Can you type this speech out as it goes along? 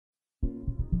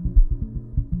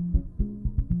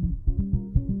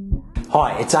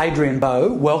Hi, it's Adrian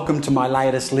Bow. Welcome to my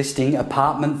latest listing,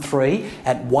 Apartment 3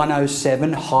 at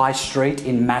 107 High Street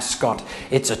in Mascot.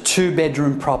 It's a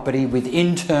 2-bedroom property with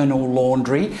internal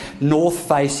laundry,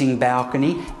 north-facing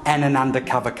balcony and an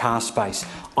undercover car space.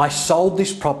 I sold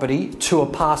this property to a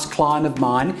past client of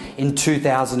mine in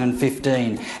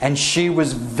 2015 and she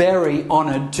was very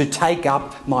honoured to take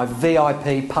up my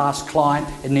VIP past client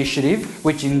initiative,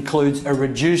 which includes a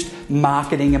reduced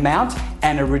marketing amount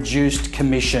and a reduced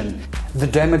commission. The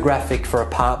demographic for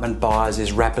apartment buyers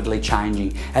is rapidly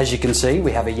changing. As you can see,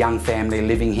 we have a young family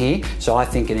living here, so I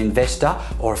think an investor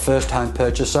or a first home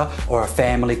purchaser or a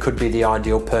family could be the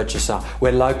ideal purchaser.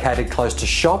 We're located close to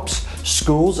shops,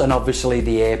 schools and obviously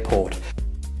the airport.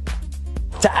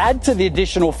 To add to the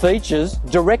additional features,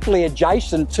 directly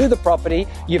adjacent to the property,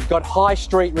 you've got High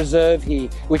Street Reserve here,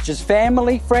 which is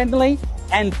family friendly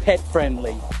and pet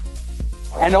friendly.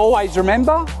 And always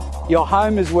remember, your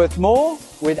home is worth more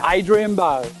with Adrian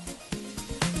Bow.